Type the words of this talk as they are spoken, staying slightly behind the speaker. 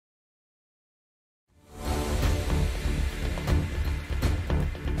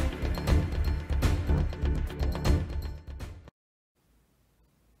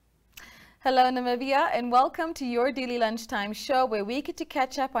Hello Namibia, and welcome to your daily lunchtime show where we get to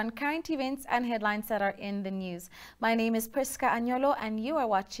catch up on current events and headlines that are in the news. My name is Priska Anyolo and you are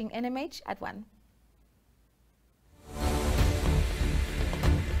watching NMH at 1.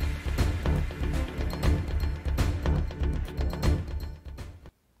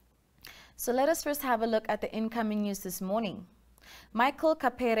 So let us first have a look at the incoming news this morning. Michael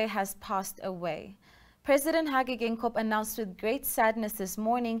Kapere has passed away. President Hage Geingob announced with great sadness this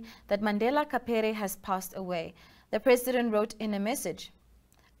morning that Mandela Kapere has passed away. The president wrote in a message,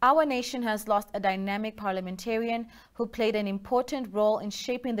 "Our nation has lost a dynamic parliamentarian who played an important role in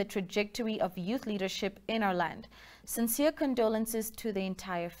shaping the trajectory of youth leadership in our land. Sincere condolences to the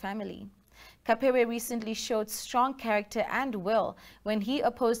entire family." Kapere recently showed strong character and will when he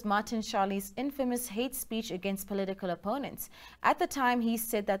opposed Martin Shalley's infamous hate speech against political opponents. At the time, he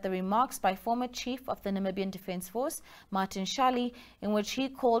said that the remarks by former chief of the Namibian Defence Force, Martin Shalley, in which he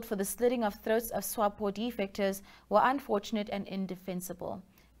called for the slitting of throats of SWAPO defectors, were unfortunate and indefensible.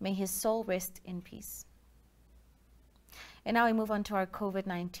 May his soul rest in peace. And now we move on to our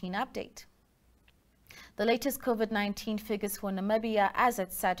COVID-19 update. The latest COVID-19 figures for Namibia as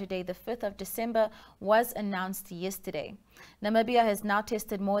at Saturday, the 5th of December, was announced yesterday. Namibia has now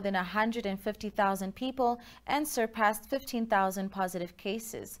tested more than 150,000 people and surpassed 15,000 positive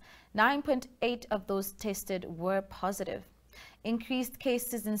cases. 9.8 of those tested were positive. Increased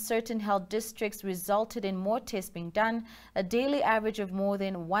cases in certain health districts resulted in more tests being done, a daily average of more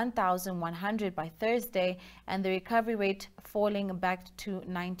than 1,100 by Thursday, and the recovery rate falling back to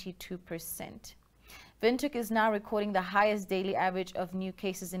 92%. Windhoek is now recording the highest daily average of new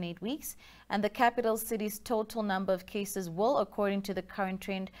cases in 8 weeks, and the capital city's total number of cases will, according to the current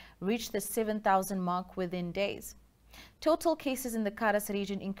trend, reach the 7,000 mark within days. Total cases in the Karas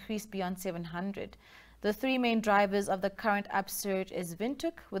region increased beyond 700. The three main drivers of the current upsurge is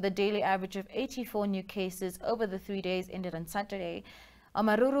Windhoek, with a daily average of 84 new cases over the 3 days ended on Saturday,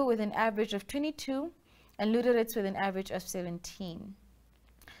 Omaruru with an average of 22, and Luderitz with an average of 17.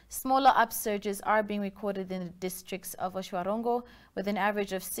 Smaller upsurges are being recorded in the districts of Oshwarongo with an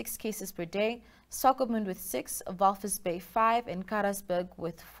average of 6 cases per day, Swakopmund with 6, Walvis Bay 5, and Karasburg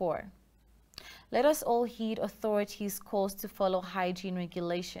with 4. Let us all heed authorities' calls to follow hygiene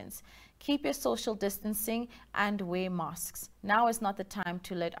regulations. Keep your social distancing and wear masks. Now is not the time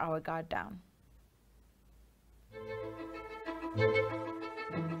to let our guard down.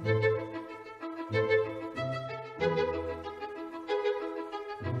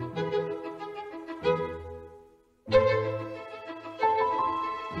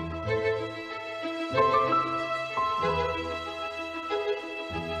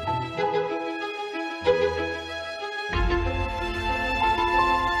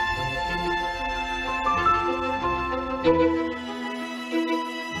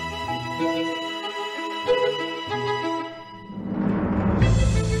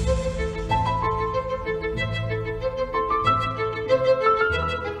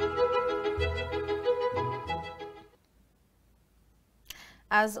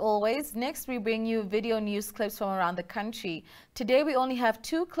 As always, next we bring you video news clips from around the country. Today we only have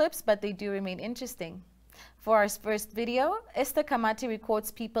 2 clips, but they do remain interesting. For our first video, Esther Kamati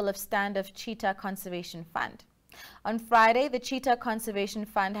records people of stand of Cheetah Conservation Fund. On Friday, the Cheetah Conservation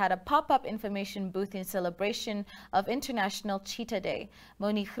Fund had a pop-up information booth in celebration of International Cheetah Day.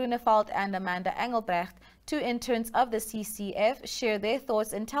 Monique Groeneveld and Amanda Engelbrecht, 2 interns of the CCF, share their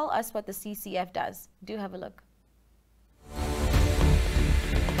thoughts and tell us what the CCF does. Do have a look.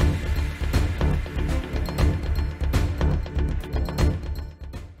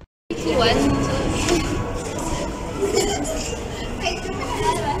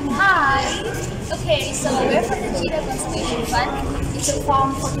 Hi. Okay, so we're from the Cheetah Conservation Fund. It's a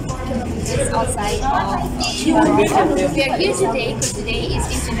farm 44 kilometers outside of Toronto. We are here today because today is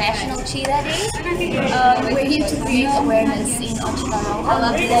International Cheetah Day. We're here to create awareness in Toronto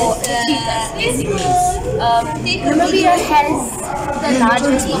for cheetahs. Namibia has the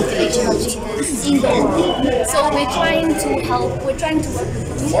largest population of cheetahs in the world. So we're trying to help, we're trying to work with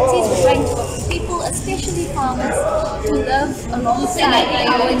communities, we're trying to work with people, especially farmers, to live alongside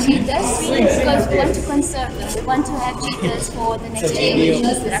our cheetahs because we want to conserve them. We want to have cheetahs for the next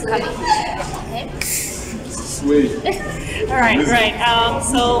generations that are coming. Okay? Right.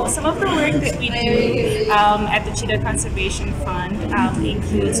 So some of the work that we do at the Cheetah Conservation Fund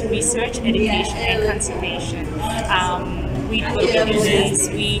includes research, education, and conservation. we do is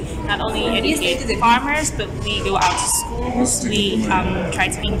we not only educate farmers, but we go out to schools. We try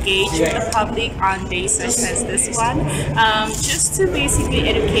to engage with the public on days such as this one, just to basically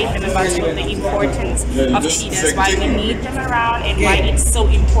educate them about the importance of cheetahs, why we need them around, and why it's so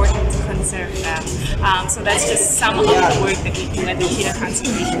important to conserve them. So that's just some of the work that we do at the Cheetah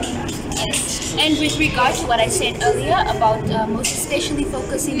Conservation Fund. Yes. And with regard to what I said earlier about most especially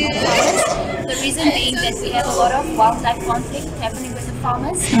focusing on farmers, the reason being that we have a lot of wildlife conflict happening with the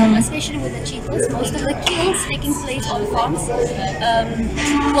farmers, especially with the cheetahs. Most of the kills taking place on farms,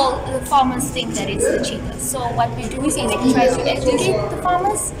 the farmers think that it's the cheetahs. So what we do is we try to educate the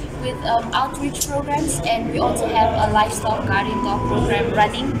farmers with outreach programs, and we also have a livestock guardian dog program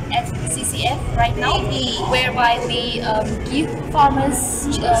running at CCF right now, whereby we give farmers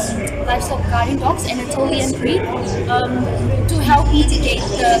livestock guardian dogs, Anatolian breed, to help mitigate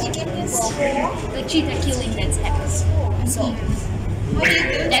the cheetah killing that's happening. So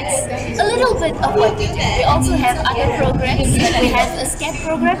that's a little bit of what we do. We also have other programs. We have a SCAT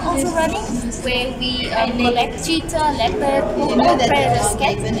program also running, where we collect cheetah, leopard, predator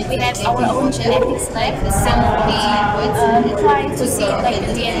scats. We have our own genetics lab, and we try to see like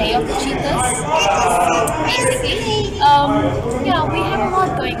the DNA of the cheetahs. Basically, yeah, we have a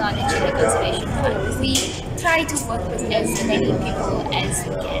lot going on in Cheetah Conservation Fund. We try to work with as many people as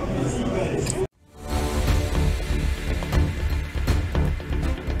we can.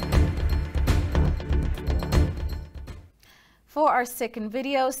 For our second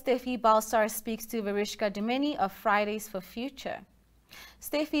video, Steffi Balsar speaks to Verishka Dumeni of Fridays for Future.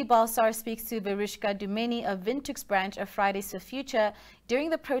 Steffi Balsar speaks to Verishka Dumeni of Windhoek's branch of Fridays for Future during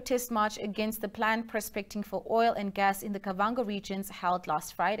the protest march against the planned prospecting for oil and gas in the Kavango regions held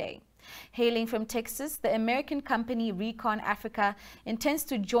last Friday. Hailing from Texas, the American company Recon Africa intends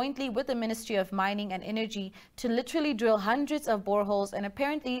to jointly with the Ministry of Mining and Energy to literally drill hundreds of boreholes and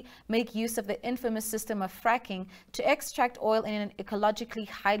apparently make use of the infamous system of fracking to extract oil in an ecologically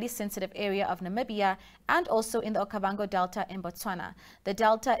highly sensitive area of Namibia and also in the Okavango Delta in Botswana. The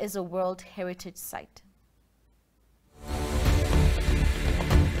Delta is a World Heritage Site.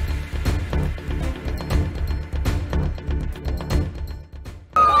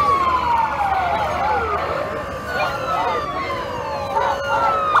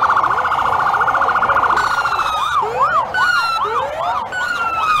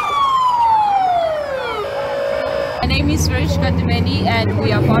 My name is Verishka Dumeni and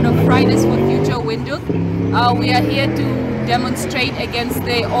we are part of Fridays for Future Windhoek. We are here to demonstrate against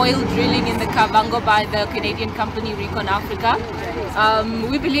the oil drilling in the Kavango by the Canadian company Recon Africa.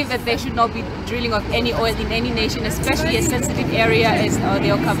 We believe that there should not be drilling of any oil in any nation, especially a sensitive area as the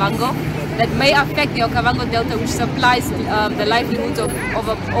Okavango, that may affect the Okavango Delta, which supplies the livelihoods of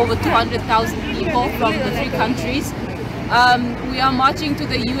over 200,000 people from the 3 countries. We are marching to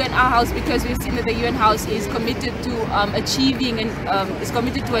the UN House because we've seen that the UN House is committed to achieving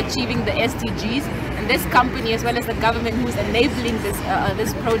the SDGs, and this company, as well as the government who is enabling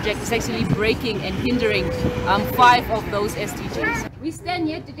this project, is actually breaking and hindering 5 of those SDGs. We stand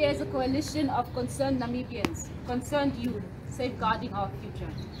here today as a coalition of concerned Namibians, concerned youth, safeguarding our future,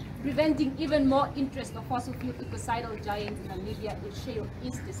 preventing even more interest of fossil fuel ecocidal giants in Namibia if shale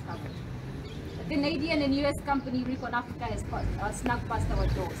is discovered. The Canadian and US company Recon Africa has snuck past our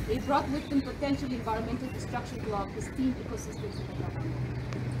doors. They brought with them potential environmental destruction to our pristine ecosystems in the Kavango.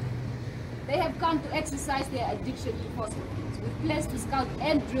 They have come to exercise their addiction to fossil fuels with plans to scout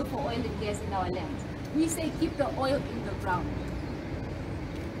and drill for oil and gas in our lands. We say keep the oil in the ground.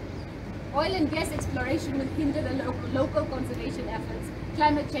 Oil and gas exploration will hinder the local conservation efforts,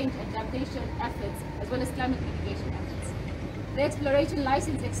 climate change adaptation efforts, as well as climate mitigation efforts. The exploration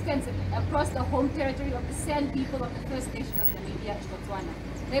license extends across the home territory of the San people of the First Nation of Namibia and Botswana.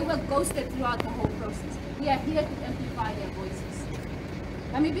 They were ghosted throughout the whole process. We are here to amplify their voices.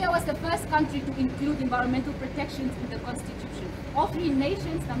 Namibia was the first country to include environmental protections in the Constitution. All 3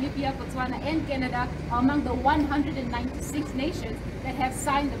 nations, Namibia, Botswana, and Canada, are among the 196 nations that have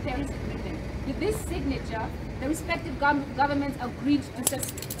signed the Paris Agreement. With this signature, the respective governments agreed to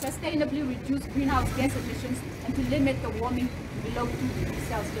sustainably reduce greenhouse gas emissions and to limit the warming below 2 degrees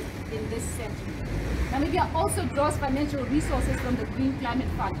Celsius in this century. Namibia also draws financial resources from the Green Climate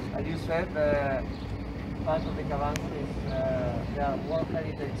Fund. As you said, part of the Kavango is they are World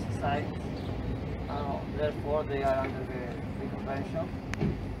Heritage Sites, therefore they are under the convention.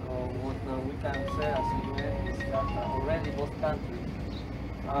 So what we can say as UN is that already both countries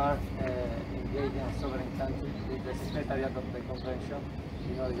are engaged in a sovereign country with the secretariat of the convention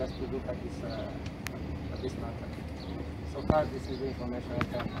in order just to look at this matter. So far, this is the information I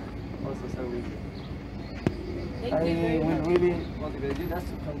can also share with you. I will really motivate you just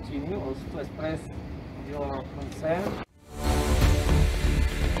to continue, also to express your concern.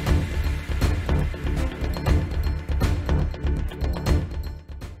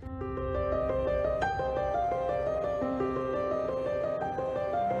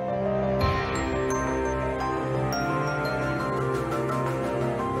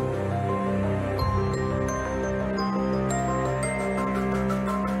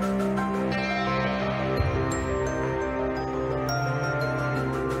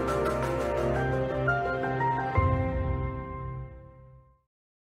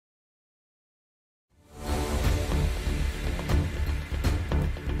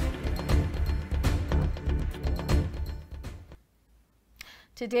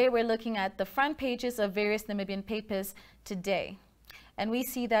 Today we're looking at the front pages of various Namibian papers today. And we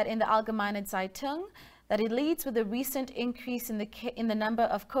see that in the Allgemeine Zeitung, that it leads with a recent increase in the number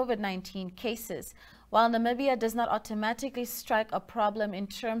of COVID-19 cases. While Namibia does not automatically strike a problem in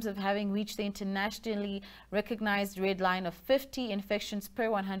terms of having reached the internationally recognized red line of 50 infections per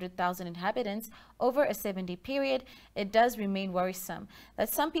 100,000 inhabitants over a 7-day period, it does remain worrisome that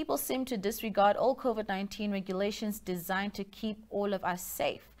some people seem to disregard all COVID-19 regulations designed to keep all of us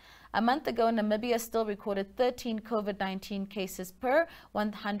safe. A month ago, Namibia still recorded 13 COVID-19 cases per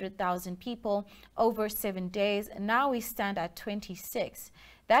 100,000 people over 7 days. Now we stand at 26.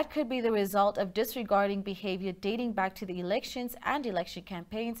 That could be the result of disregarding behavior dating back to the elections and election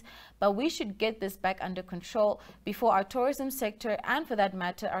campaigns, but we should get this back under control before our tourism sector, and for that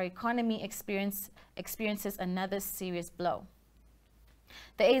matter, our economy experiences another serious blow.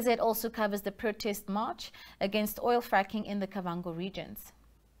 The AZ also covers the protest march against oil fracking in the Kavango regions.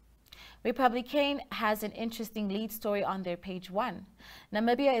 Republican has an interesting lead story on their page 1.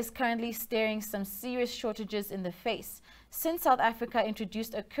 Namibia is currently staring some serious shortages in the face since South Africa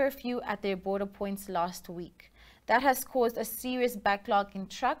introduced a curfew at their border points last week. That has caused a serious backlog in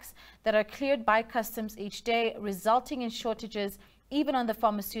trucks that are cleared by customs each day, resulting in shortages even on the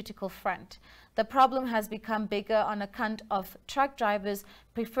pharmaceutical front. The problem has become bigger on account of truck drivers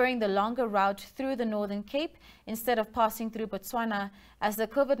preferring the longer route through the Northern Cape instead of passing through Botswana, as the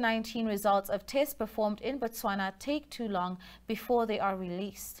COVID-19 results of tests performed in Botswana take too long before they are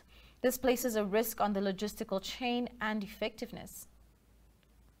released. This places a risk on the logistical chain and effectiveness.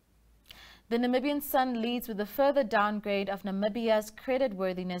 The Namibian Sun leads with a further downgrade of Namibia's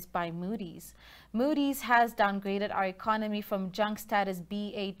creditworthiness by Moody's. Moody's has downgraded our economy from junk status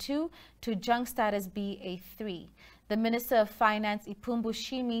BA2 to junk status BA3. The Minister of Finance, Ipumbu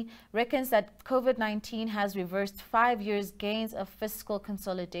Shimi, reckons that COVID-19 has reversed 5 years' gains of fiscal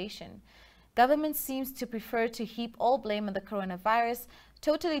consolidation. Government seems to prefer to heap all blame on the coronavirus,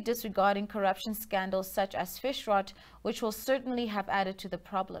 totally disregarding corruption scandals such as fish rot, which will certainly have added to the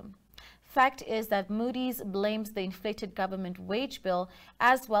problem. Fact is that Moody's blames the inflated government wage bill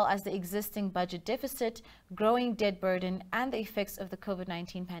as well as the existing budget deficit, growing debt burden, and the effects of the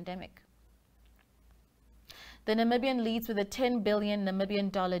COVID-19 pandemic. The Namibian leads with a 10 billion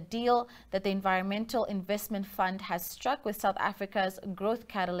Namibian dollar deal that the Environmental Investment Fund has struck with South Africa's Growth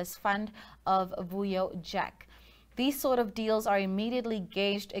Catalyst Fund of Vuyo Jack. These sort of deals are immediately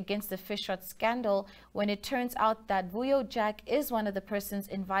gauged against the fish rot scandal when it turns out that Vuyo Jack is one of the persons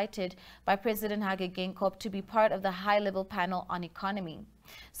invited by President Hage Geingob to be part of the high-level panel on economy.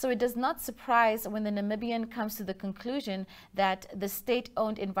 So it does not surprise when the Namibian comes to the conclusion that the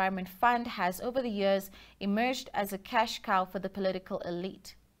state-owned Environment Fund has over the years emerged as a cash cow for the political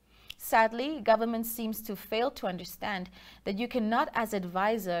elite. Sadly, government seems to fail to understand that you cannot, as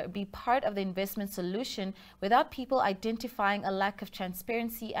advisor, be part of the investment solution without people identifying a lack of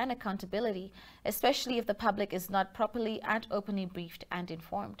transparency and accountability, especially if the public is not properly and openly briefed and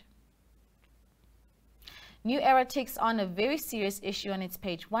informed. New Era takes on a very serious issue on its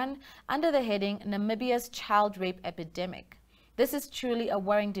page 1 under the heading Namibia's Child Rape Epidemic. This is truly a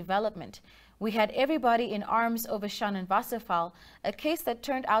worrying development. We had everybody in arms over Shannon Wasserfall, a case that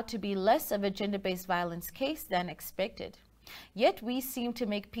turned out to be less of a gender-based violence case than expected. Yet we seem to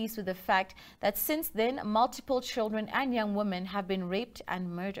make peace with the fact that since then, multiple children and young women have been raped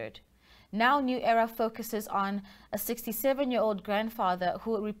and murdered. Now New Era focuses on a 67-year-old grandfather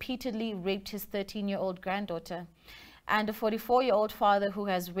who repeatedly raped his 13-year-old granddaughter, and a 44-year-old father who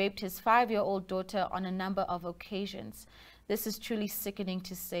has raped his 5-year-old daughter on a number of occasions. This is truly sickening,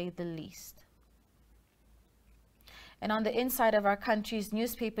 to say the least. And on the inside of our country's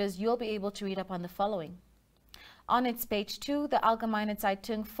newspapers, you'll be able to read up on the following. On its page 2, the Allgemeine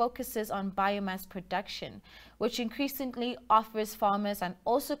Zeitung focuses on biomass production, which increasingly offers farmers and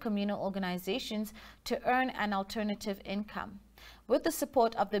also communal organizations to earn an alternative income. With the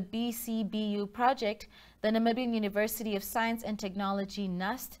support of the BCBU project, the Namibian University of Science and Technology,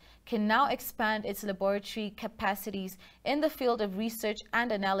 NUST, can now expand its laboratory capacities in the field of research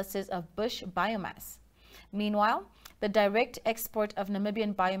and analysis of bush biomass. Meanwhile, the direct export of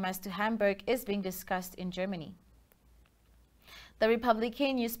Namibian biomass to Hamburg is being discussed in Germany. The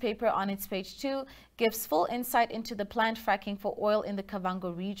Republican newspaper on its page 2 gives full insight into the planned fracking for oil in the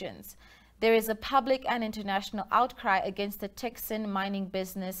Kavango regions. There is a public and international outcry against the Texan mining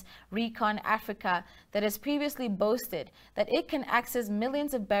business Recon Africa that has previously boasted that it can access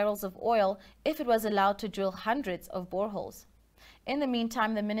millions of barrels of oil if it was allowed to drill hundreds of boreholes. In the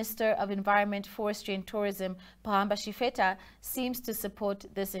meantime, the Minister of Environment, Forestry and Tourism, Pohamba Shifeta, seems to support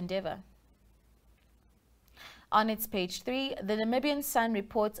this endeavor. On its page 3, the Namibian Sun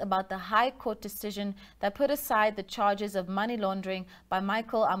reports about the High Court decision that put aside the charges of money laundering by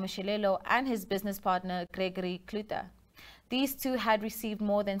Michael Amushelelo and his business partner Gregory Kluter. These two had received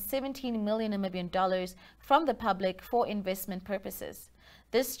more than 17 million Namibian dollars from the public for investment purposes.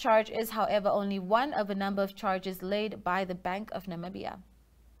 This charge is, however, only one of a number of charges laid by the Bank of Namibia.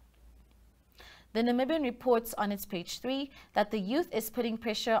 The Namibian reports on its page 3 that the youth is putting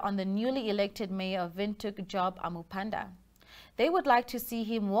pressure on the newly elected mayor of Windhoek, Job Amupanda. They would like to see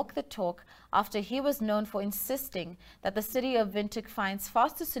him walk the talk after he was known for insisting that the city of Windhoek finds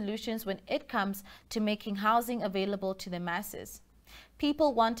faster solutions when it comes to making housing available to the masses.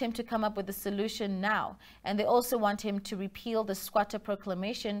 People want him to come up with a solution now, and they also want him to repeal the squatter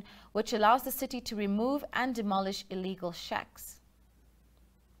proclamation, which allows the city to remove and demolish illegal shacks.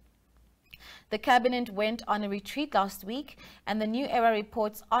 The cabinet went on a retreat last week, and the New Era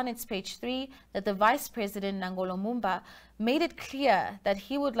reports on its page 3 that the Vice President Nangolo Mumba made it clear that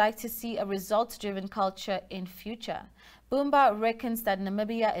he would like to see a results-driven culture in future. Mumba reckons that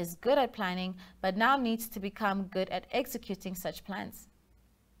Namibia is good at planning, but now needs to become good at executing such plans.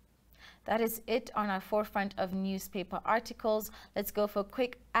 That is it on our forefront of newspaper articles. Let's go for a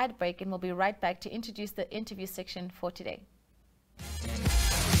quick ad break, and we'll be right back to introduce the interview section for today.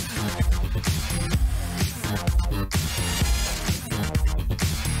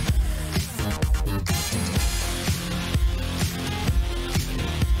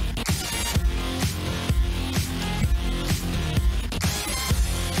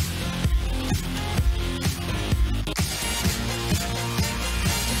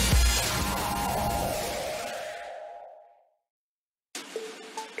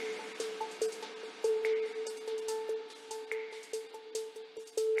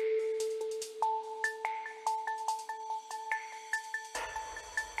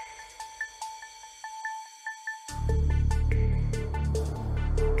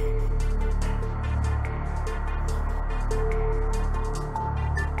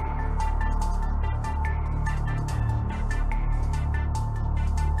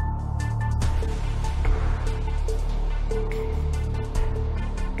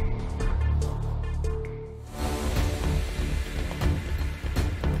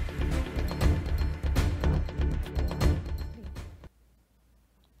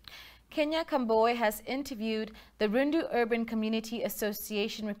 Kenya Kamboe has interviewed the Rundu Urban Community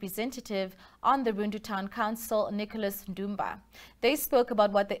Association representative on the Rundu Town Council, Nicholas Ndumba. They spoke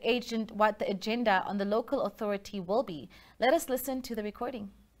about what the agenda on the local authority will be. Let us listen to the recording.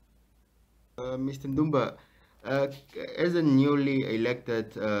 Mr. Ndumba, as a newly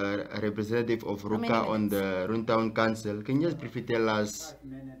elected representative of Ruka on the Rundu Town Council, can you just briefly tell us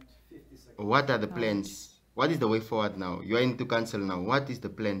what are the plans? What is the way forward now? You are into council now. What is the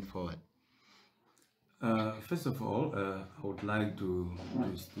plan forward? First of all, I would like to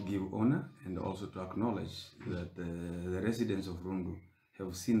give honor and also to acknowledge that the residents of Rundu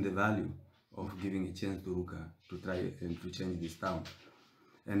have seen the value of giving a chance to Ruka to try and to change this town.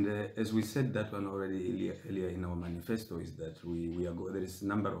 And as we said that one already earlier in our manifesto, is that there is a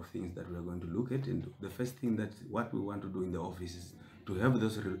number of things that we are going to look at. And the first thing that what we want to do in the office is to have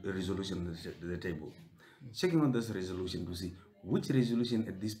those resolutions at the table. Checking on this resolution to see which resolution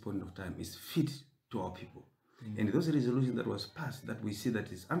at this point of time is fit to our people. And those resolutions that was passed that we see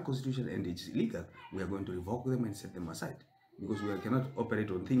that is unconstitutional and it's illegal, we are going to revoke them and set them aside, because we cannot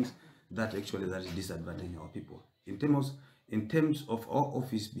operate on things that actually that is disadvantaging our people. In terms of our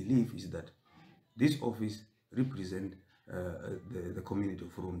office belief is that this office represent the community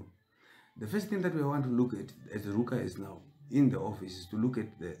of Rundu. The first thing that we want to look at as Ruka is now in the office is to look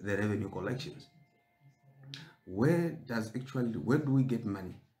at the revenue collections. Where do we get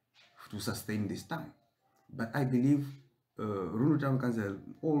money to sustain this town? But I believe Rundu Town Council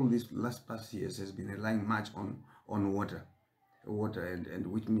all these past years has been relying much on water. water, and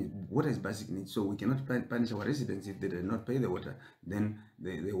which means water is basic need. So we cannot punish our residents if they did not pay the water. Then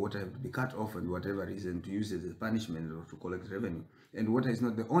the water have to be cut off, and whatever reason to use it as a punishment or to collect revenue. And water is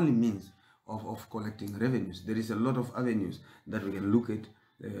not the only means of collecting revenues. There is a lot of avenues that we can look at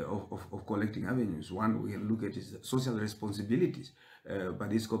of collecting avenues. One we can look at is social responsibilities by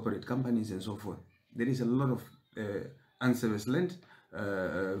these corporate companies and so forth. There is a lot of unserviced land,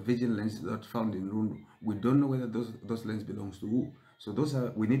 vacant lands that found in Rundu. We don't know whether those lands belongs to who. So those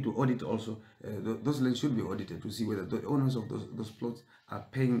are, we need to audit also. Those lands should be audited to see whether the owners of those plots are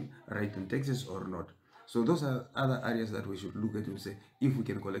paying right and taxes or not. So those are other areas that we should look at and say if we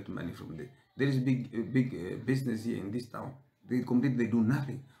can collect money from there. There is big business here in this town. They do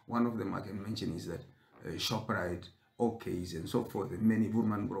nothing. One of them I can mention is that ShopRite, OKs, and so forth, and many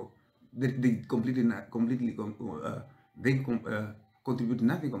Burman Bro. They contribute nothing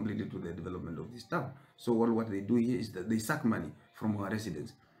completely to the development of this town. So what they do here is that they suck money from our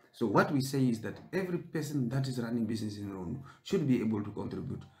residents. So what we say is that every person that is running business in Rundu should be able to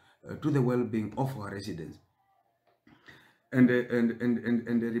contribute to the well-being of our residents. And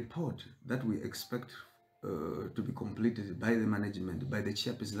the report that we expect to be completed by the management, by the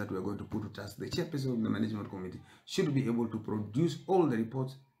chairperson that we are going to put to task, the chairperson of the management committee should be able to produce all the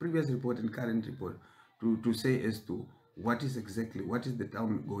reports, previous report and current report, to say as to what is the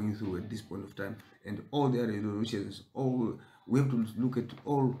town going through at this point of time, and all their resolutions. We have to look at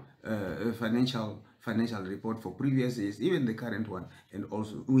all financial report for previous years, even the current one, and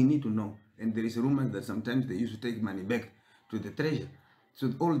also we need to know. And there is a rumor that sometimes they used to take money back to the treasury. So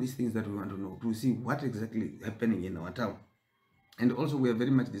all these things that we want to know to see what exactly happening in our town. And also we are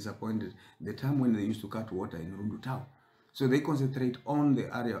very much disappointed the time when they used to cut water in Rundu town. So they concentrate on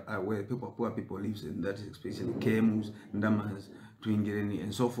the area where poor people live, and that is especially Kemus, Ndamas, Tuingireni,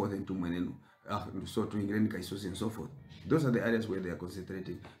 and so forth, and Tumanenu, so Tuingireni, Kaisosi, and so forth. Those are the areas where they are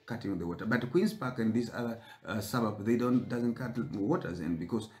concentrating, cutting the water. But Queen's Park and these other suburbs, they doesn't cut waters, and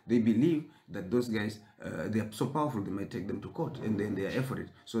because they believe that those guys, they are so powerful, they might take them to court, and then they are afraid.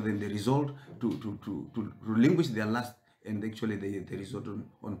 So then they resort to relinquish their lust, and actually they resort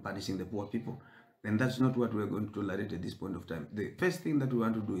on punishing the poor people. And that's not what we're going to tolerate at this point of time. The first thing that we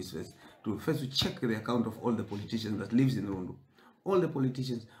want to do is first to check the account of all the politicians that lives in Rundu. All the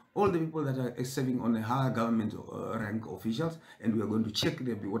politicians, all the people that are serving on a higher government rank officials, and we are going to check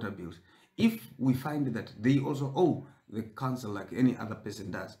their water bills. If we find that they also owe the council like any other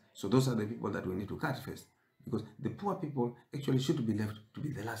person does, so those are the people that we need to cut first, because the poor people actually should be left to be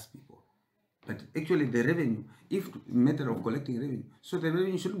the last people. But actually the revenue, if matter of collecting revenue, so the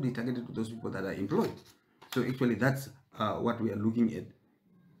revenue shouldn't be targeted to those people that are employed. So actually that's what we are looking at.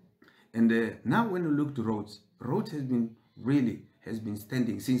 And now when we look to roads has been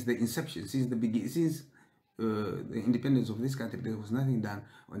standing since the inception, since the beginning, since the independence of this country. There was nothing done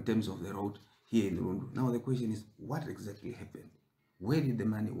in terms of the road here in Rundu. Now the question is, what exactly happened? Where did the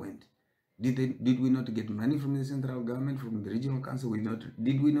money went? Did we not get money from the central government, from the regional council?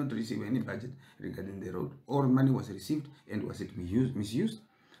 Did we not receive any budget regarding the road? Or money was received and was it misused?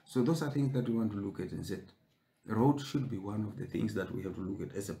 So those are things that we want to look at and said, road should be one of the things that we have to look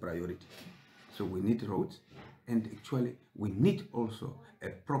at as a priority. So we need roads, and actually we need also a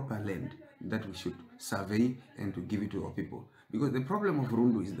proper land that we should survey and to give it to our people. Because the problem of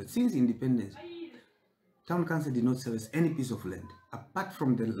Rundu is that since independence, Town Council did not service any piece of land apart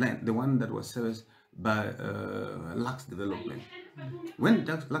from the land, the one that was serviced by Lux Development. When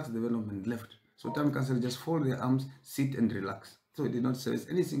Lux Development left, so Town Council just fold their arms, sit and relax. So it did not service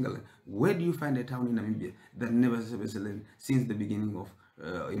any single land. Where do you find a town in Namibia that never serviced land since the beginning of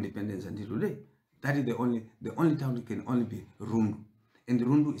independence until today? That is the only town that can only be Rundu, and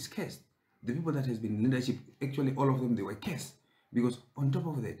Rundu is cursed. The people that has been in leadership, actually all of them, they were cursed, because on top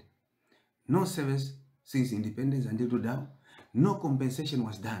of that, no service since independence until today, no compensation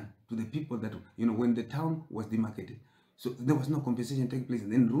was done to the people that, when the town was demarcated. So there was no compensation take place.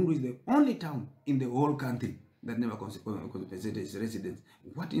 And then Rundu is the only town in the whole country that never compensated its residents.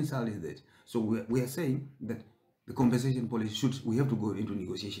 What insult is that? So we are saying that the compensation policy we have to go into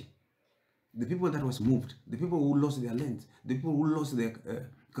negotiation. The people that was moved, the people who lost their lands, the people who lost their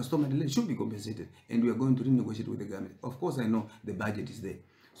customary land should be compensated, and we are going to renegotiate with the government. Of course, I know the budget is there.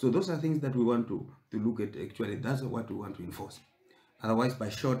 So those are things that we want to look at. Actually, that's what we want to enforce. Otherwise, by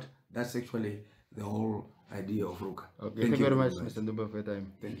short, that's actually the whole idea of RUCA. Okay, thank you very much, Mr. Ndumba, for your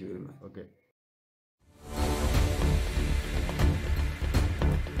time. Thank you very much. Okay.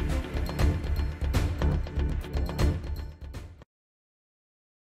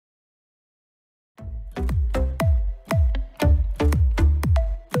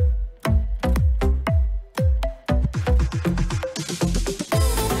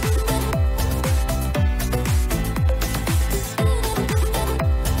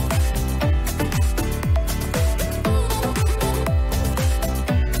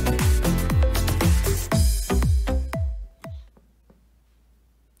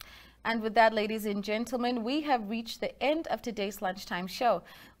 And with that, ladies and gentlemen, we have reached the end of today's lunchtime show.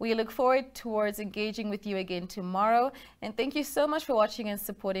 We look forward towards engaging with you again tomorrow. And thank you so much for watching and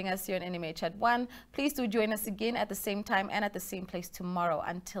supporting us here on NMH at 1. Please do join us again at the same time and at the same place tomorrow.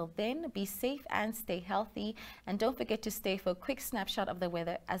 Until then, be safe and stay healthy. And don't forget to stay for a quick snapshot of the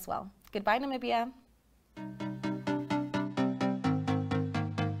weather as well. Goodbye, Namibia.